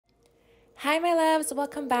Hi my loves,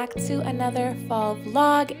 welcome back to another fall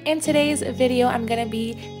vlog. In today's video, I'm gonna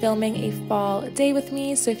be filming a fall day with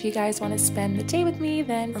me. So if you guys want to spend the day with me,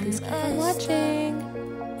 then please keep on watching.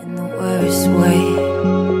 In the worst way,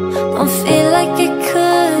 don't feel like I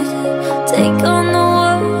could take on the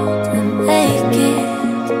world and make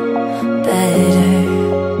it better.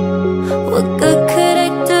 What good could I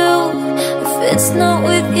do if it's not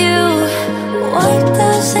with you? Why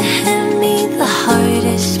does it hit me the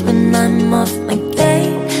hardest when I'm off my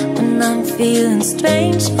game, when I'm feeling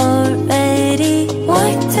strange already?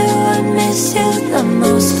 Why do I miss you the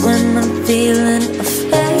most when I'm feeling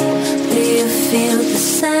afraid? Do you feel the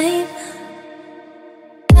same?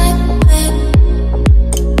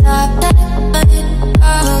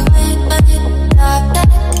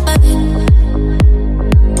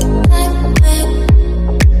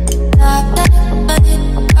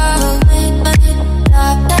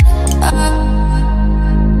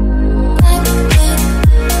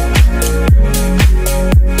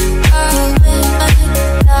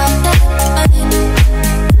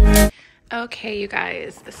 Okay, you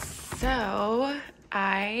guys, so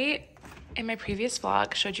in my previous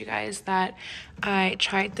vlog, showed you guys that I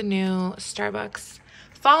tried the new Starbucks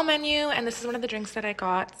fall menu, and this is one of the drinks that I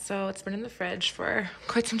got. So it's been in the fridge for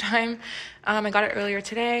quite some time. I got it earlier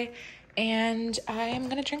today, and I'm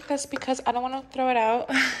gonna drink this because I don't want to throw it out.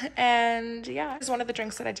 And yeah, it's one of the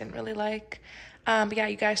drinks that I didn't really like. But yeah,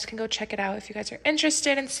 you guys can go check it out if you guys are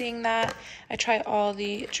interested in seeing that. I try all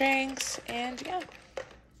the drinks, and yeah.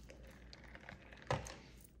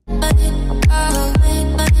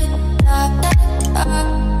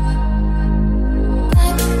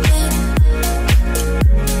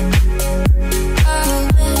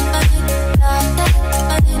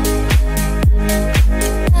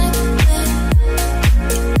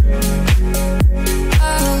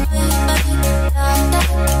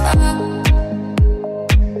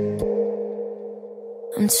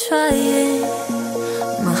 I'm trying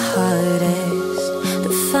my hardest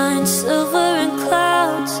to find silver in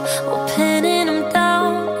clouds while pinning them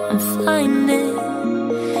down. I'm finding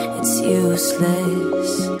it's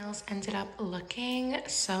useless. Nails ended up looking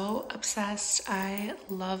so obsessed. I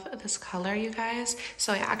love this color, you guys.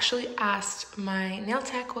 So I actually asked my nail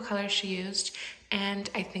tech what color she used,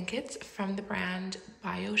 and I think it's from the brand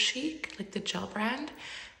BioChic, like the gel brand.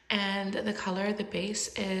 And the color, the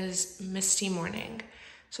base is Misty Morning.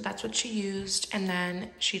 So that's what she used, and then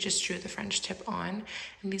she just drew the French tip on.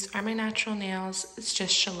 And these are my natural nails. It's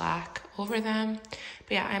just shellac over them.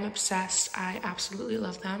 But yeah, I'm obsessed. I absolutely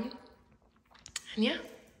love them. And yeah,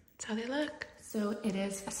 that's how they look. So it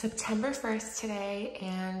is September 1st today,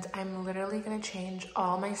 and I'm literally gonna change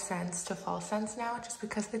all my scents to fall scents now just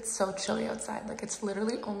because it's so chilly outside. Like, it's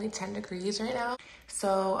literally only 10 degrees right now.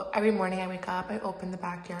 So every morning I wake up, I open the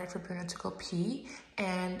backyard for Bruno to go pee,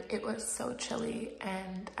 and it was so chilly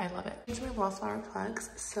and I love it. These are my wallflower plugs.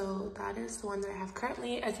 So that is the one that I have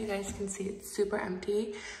currently. As you guys can see, it's super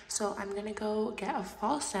empty. So I'm gonna go get a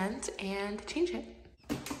fall scent and change it.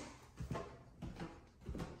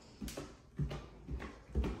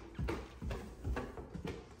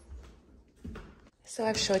 So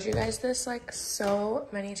I've showed you guys this like so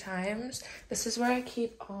many times. This is where I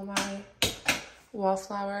keep all my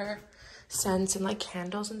wallflower scents and like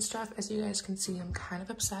candles and stuff. As you guys can see, I'm kind of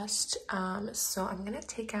obsessed. So I'm gonna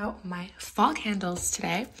take out my fall candles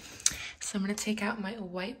today. So I'm gonna take out my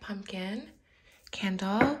white pumpkin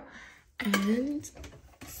candle and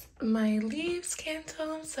my leaves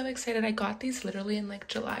candle. I'm so excited. I got these literally in like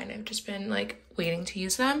July, and I've just been like waiting to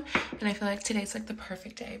use them. And I feel like today's like the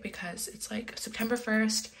perfect day because it's like September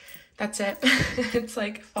 1st. That's it. It's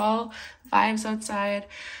like fall vibes outside.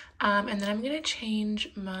 And then I'm gonna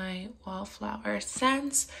change my wallflower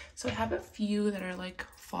scents. So I have a few that are like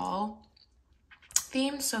fall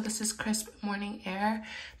themed. So this is Crisp Morning Air.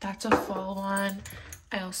 That's a fall one.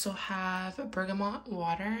 I also have Bergamot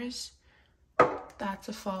Waters. That's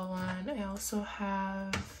a fall one. I also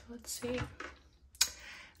have, let's see,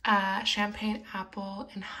 Champagne Apple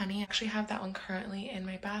and Honey. I actually have that one currently in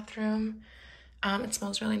my bathroom. It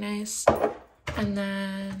smells really nice. And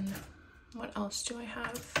then what else do I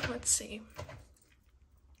have? Let's see.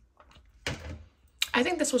 I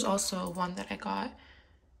think this was also one that I got.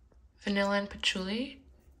 Vanilla and Patchouli.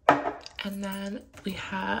 And then we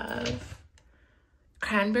have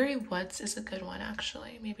Cranberry Woods is a good one,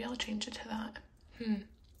 actually. Maybe I'll change it to that.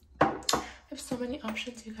 I have so many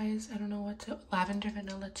options, you guys. I don't know what to... Lavender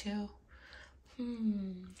Vanilla, too.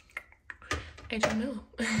 I don't know.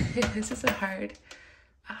 This is a hard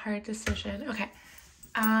decision. Okay.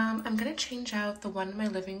 I'm gonna change out the one in my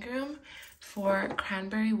living room for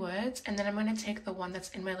Cranberry Woods, and then I'm going to take the one that's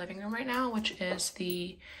in my living room right now, which is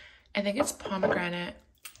the, I think it's pomegranate,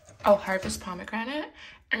 Harvest pomegranate,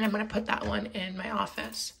 and I'm going to put that one in my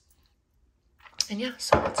office. And yeah,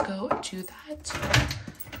 so let's go do that.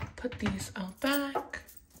 Put these all back.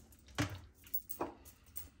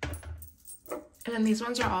 And then these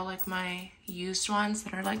ones are all like my used ones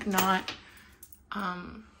that are like not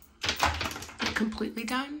completely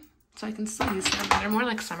done. So I can still use them. They're more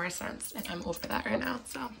like summer scents, and I'm over that right now.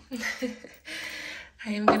 So I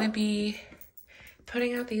am gonna be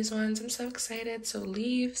putting out these ones. I'm so excited. So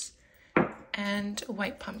Leaves and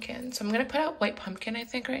White Pumpkin. So I'm gonna put out White Pumpkin, I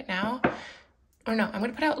think, right now. Or no, I'm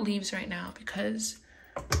gonna put out Leaves right now because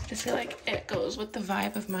I just feel like it goes with the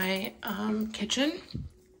vibe of my kitchen.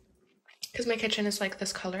 Because my kitchen is like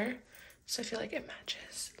this color. So I feel like it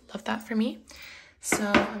matches. Love that for me. So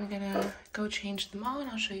I'm gonna go change them all and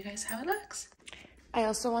I'll show you guys how it looks. I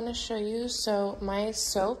also want to show you, so my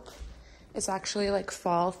soap is actually like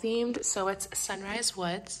fall themed. So it's Sunrise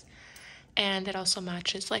Woods, and it also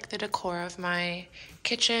matches like the decor of my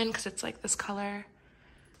kitchen because it's like this color.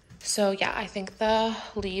 So yeah, I think the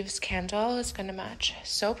Leaves candle is gonna match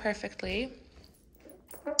so perfectly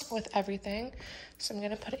with everything. So I'm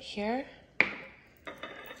gonna put it here.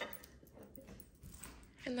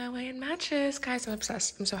 And that way it matches. Guys, I'm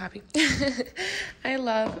obsessed. I'm so happy. I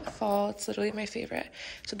love fall. It's literally my favorite.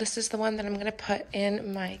 So this is the one that I'm going to put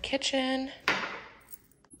in my kitchen.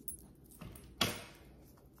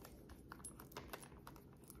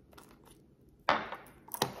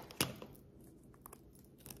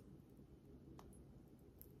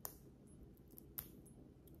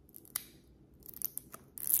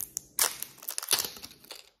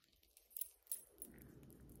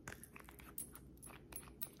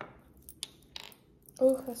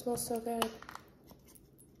 Oh, that smells so good.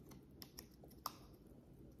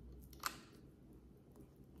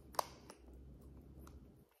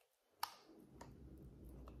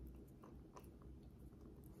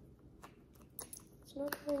 It's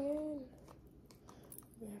not going in.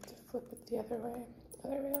 We have to flip it the other way. Oh,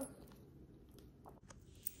 there we go.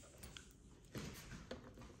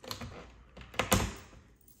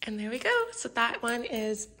 And there we go. So that one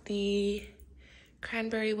is the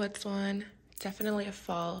Cranberry Woods one. Definitely a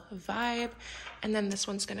fall vibe. And then this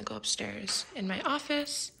one's gonna go upstairs in my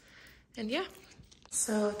office. And yeah.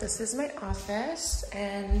 So this is my office,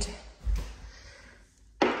 and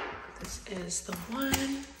this is the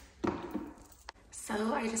one.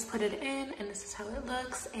 So I just put it in, and this is how it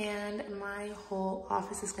looks, and my whole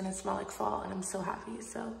office is gonna smell like fall, and I'm so happy.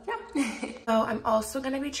 So yeah. So I'm also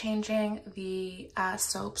gonna be changing the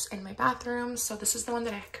soaps in my bathroom. So this is the one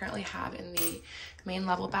that I currently have in the main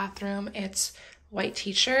level bathroom. It's white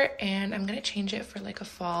t-shirt, and I'm gonna change it for like a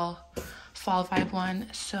fall vibe one.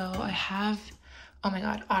 So I have, oh my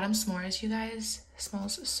god, Autumn S'mores, you guys. It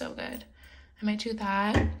smells so good. I might do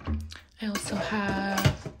that. I also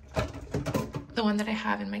have the one that I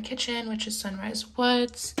have in my kitchen, which is Sunrise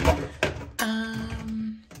Woods.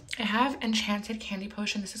 I have Enchanted Candy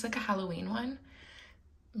Potion. This is like a Halloween one.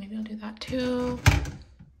 Maybe I'll do that too.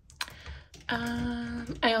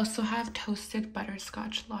 I also have Toasted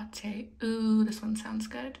Butterscotch Latte. Ooh, this one sounds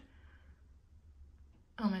good.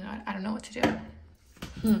 Oh my god, I don't know what to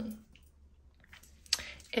do.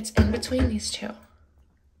 It's in between these two.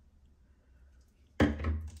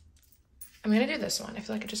 I'm gonna do this one. I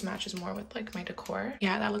feel like it just matches more with like my decor.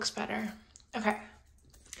 Yeah, that looks better. Okay,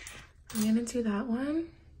 I'm gonna do that one.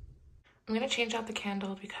 I'm gonna change out the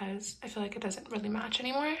candle because I feel like it doesn't really match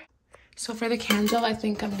anymore. So for the candle, I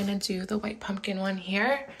think I'm gonna do the White Pumpkin one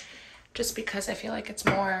here, just because I feel like it's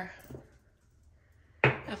more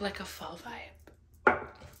of like a fall vibe.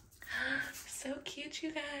 So cute,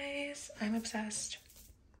 you guys. I'm obsessed.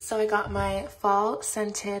 So I got my fall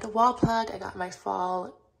scented wall plug. I got my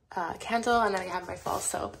fall candle, and then I have my fall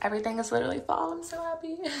soap. Everything is literally fall. I'm so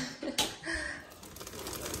happy.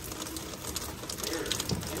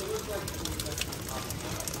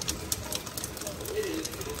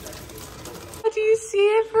 Do you see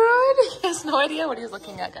it, bro? He has no idea what he's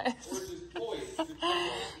looking at, guys.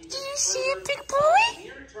 Do you see it, big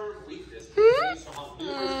boy?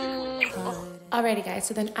 Alrighty, guys,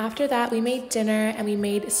 so then after that, we made dinner, and we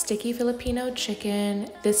made sticky Filipino chicken.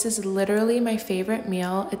 This is literally my favorite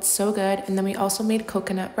meal. It's so good. And then we also made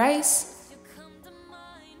coconut rice.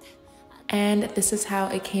 And this is how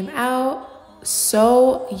it came out.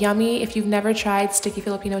 So yummy. If you've never tried sticky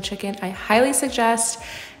Filipino chicken, I highly suggest.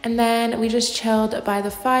 And then we just chilled by the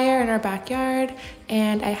fire in our backyard,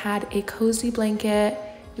 and I had a cozy blanket.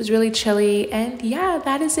 It was really chilly. And yeah,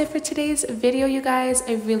 that is it for today's video, you guys.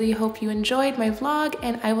 I really hope you enjoyed my vlog,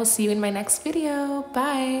 and I will see you in my next video.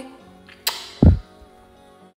 Bye.